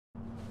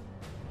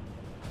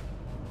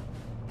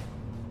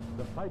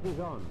The fight is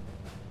on.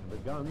 The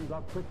guns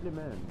are quickly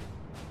manned.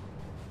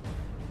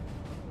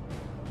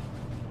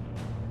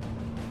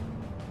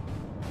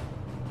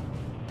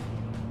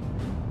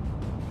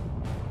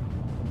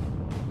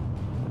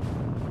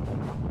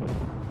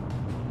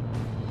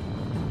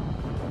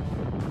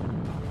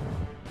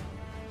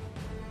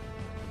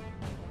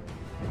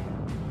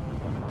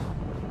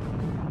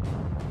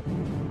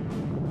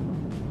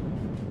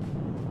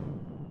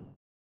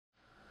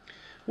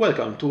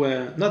 Welcome to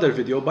another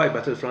video by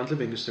Battlefront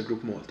Livingston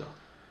Group Malta.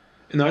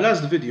 In our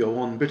last video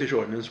on British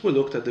Ordnance, we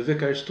looked at the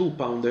Vickers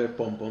 2-pounder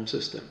pom-pom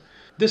system.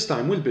 This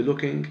time we'll be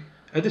looking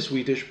at the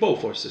Swedish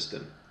Bofors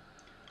system,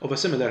 of a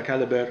similar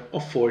caliber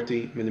of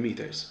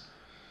 40mm.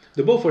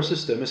 The Bofors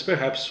system is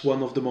perhaps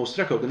one of the most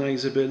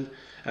recognizable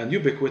and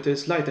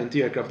ubiquitous light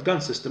anti-aircraft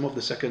gun system of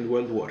the Second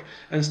World War,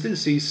 and still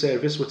sees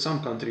service with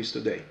some countries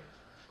today.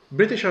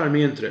 British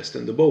Army interest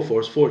in the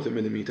Bofors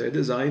 40mm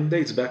design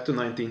dates back to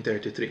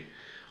 1933.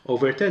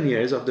 Over 10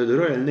 years after the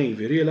Royal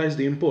Navy realized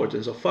the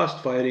importance of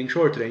fast-firing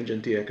short-range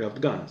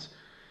anti-aircraft guns.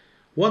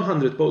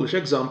 100 Polish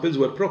examples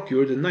were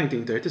procured in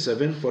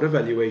 1937 for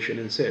evaluation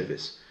and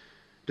service.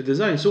 The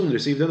design soon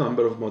received a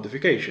number of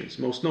modifications,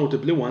 most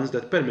notably ones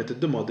that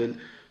permitted the model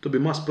to be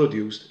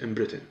mass-produced in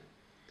Britain.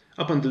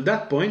 Up until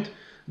that point,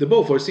 the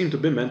Bofors seemed to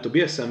be meant to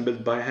be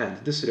assembled by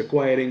hand, this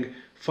requiring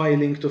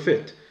filing to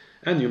fit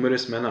and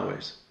numerous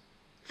man-hours.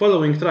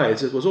 Following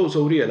trials, it was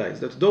also realized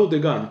that though the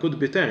gun could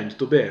be turned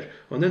to bear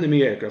on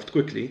enemy aircraft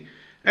quickly,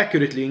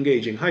 accurately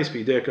engaging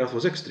high-speed aircraft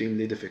was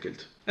extremely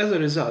difficult. As a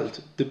result,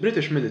 the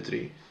British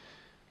military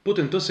put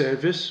into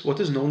service what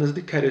is known as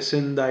the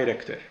Kerosene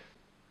Director.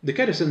 The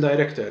Kerosene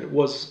Director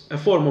was a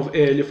form of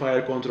early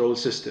fire control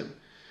system,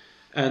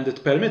 and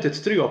it permitted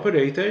 3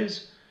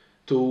 operators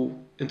to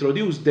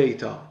introduce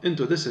data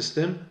into the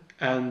system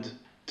and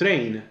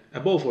train a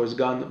Bofors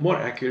gun more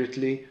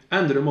accurately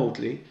and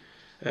remotely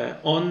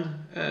on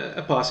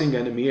a passing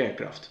enemy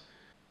aircraft.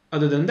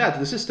 Other than that,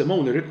 the system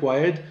only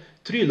required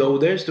 3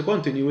 loaders to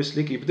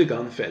continuously keep the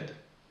gun fed.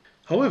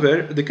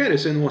 However, the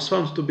kerosene was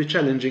found to be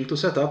challenging to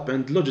set up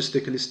and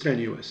logistically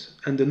strenuous,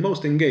 and in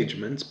most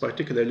engagements,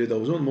 particularly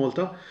those on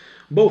Malta,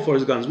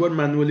 Bofors guns were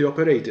manually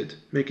operated,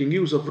 making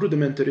use of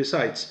rudimentary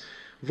sights,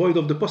 void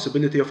of the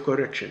possibility of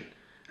correction,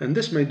 and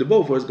this made the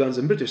Bofors guns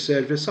in British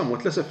service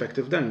somewhat less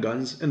effective than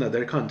guns in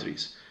other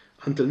countries,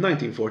 until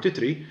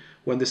 1943,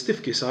 when the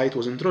stiff key sight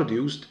was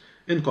introduced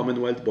in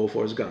Commonwealth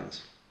Bofors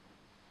guns.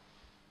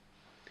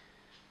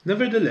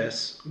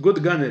 Nevertheless,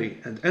 good gunnery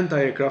and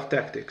anti-aircraft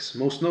tactics,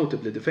 most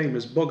notably the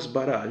famous box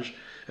barrage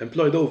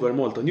employed over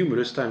Malta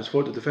numerous times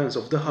for the defense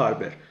of the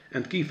harbour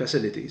and key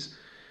facilities,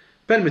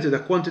 permitted a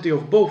quantity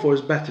of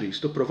Bofors batteries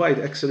to provide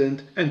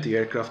excellent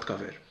anti-aircraft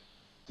cover.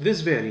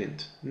 This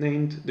variant,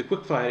 named the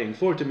quick-firing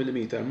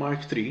 40mm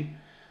Mark III,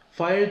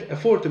 fired a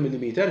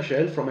 40mm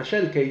shell from a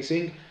shell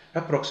casing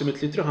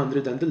approximately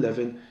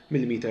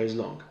 311mm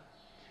long.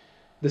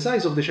 The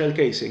size of the shell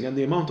casing and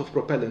the amount of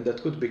propellant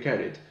that could be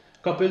carried,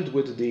 coupled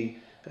with the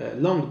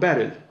long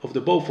barrel of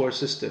the Bofors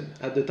system,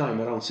 at the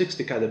time around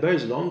 60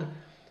 calibers long,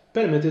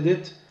 permitted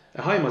it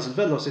a high muzzle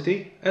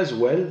velocity as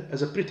well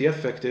as a pretty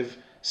effective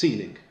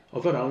ceiling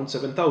of around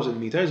 7,000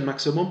 meters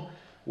maximum,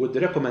 with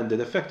the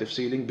recommended effective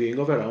ceiling being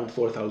of around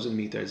 4,000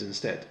 meters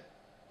instead.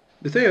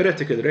 The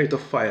theoretical rate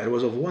of fire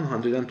was of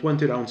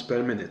 120 rounds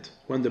per minute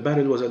when the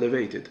barrel was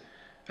elevated,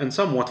 and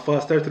somewhat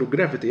faster through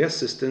gravity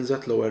assistance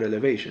at lower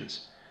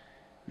elevations.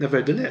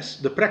 Nevertheless,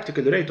 the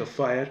practical rate of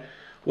fire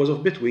was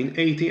of between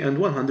 80 and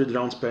 100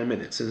 rounds per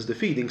minute, since the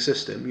feeding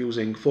system,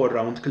 using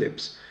 4-round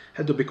clips,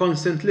 had to be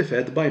constantly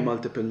fed by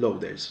multiple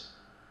loaders.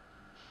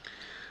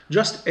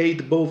 Just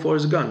 8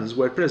 Bofors guns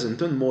were present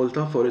in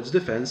Malta for its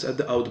defense at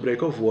the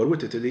outbreak of war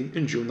with Italy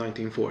in June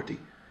 1940.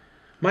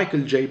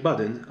 Michael J.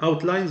 Budden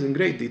outlines in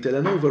great detail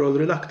an overall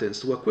reluctance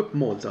to equip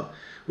Malta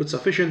with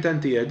sufficient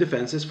anti-air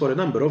defences for a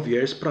number of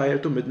years prior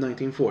to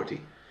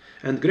mid-1940,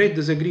 and great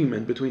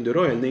disagreement between the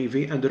Royal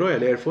Navy and the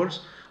Royal Air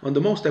Force on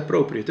the most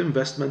appropriate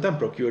investment and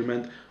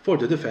procurement for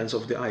the defence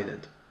of the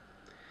island.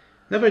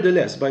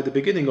 Nevertheless, by the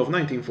beginning of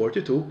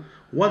 1942,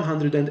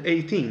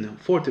 118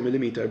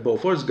 40mm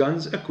Bofors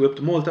guns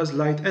equipped Malta's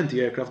light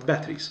anti-aircraft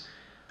batteries,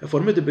 a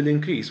formidable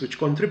increase which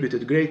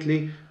contributed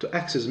greatly to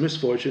Axis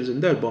misfortunes in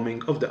their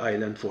bombing of the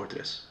island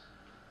fortress.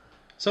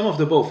 Some of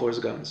the Bofors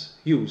guns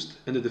used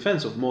in the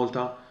defense of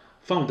Malta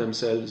found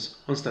themselves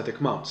on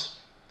static mounts,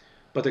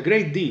 but a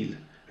great deal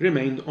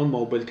remained on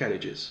mobile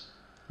carriages.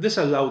 This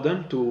allowed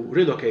them to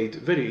relocate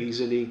very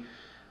easily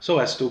so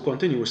as to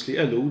continuously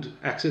elude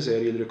Axis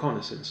aerial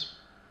reconnaissance.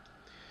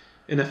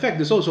 In effect,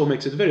 this also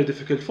makes it very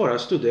difficult for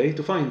us today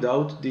to find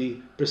out the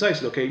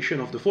precise location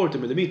of the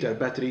 40mm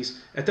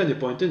batteries at any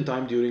point in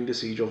time during the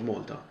siege of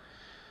Malta,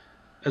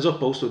 as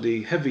opposed to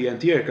the heavy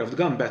anti-aircraft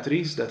gun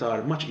batteries that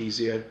are much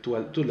easier to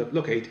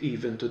locate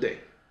even today.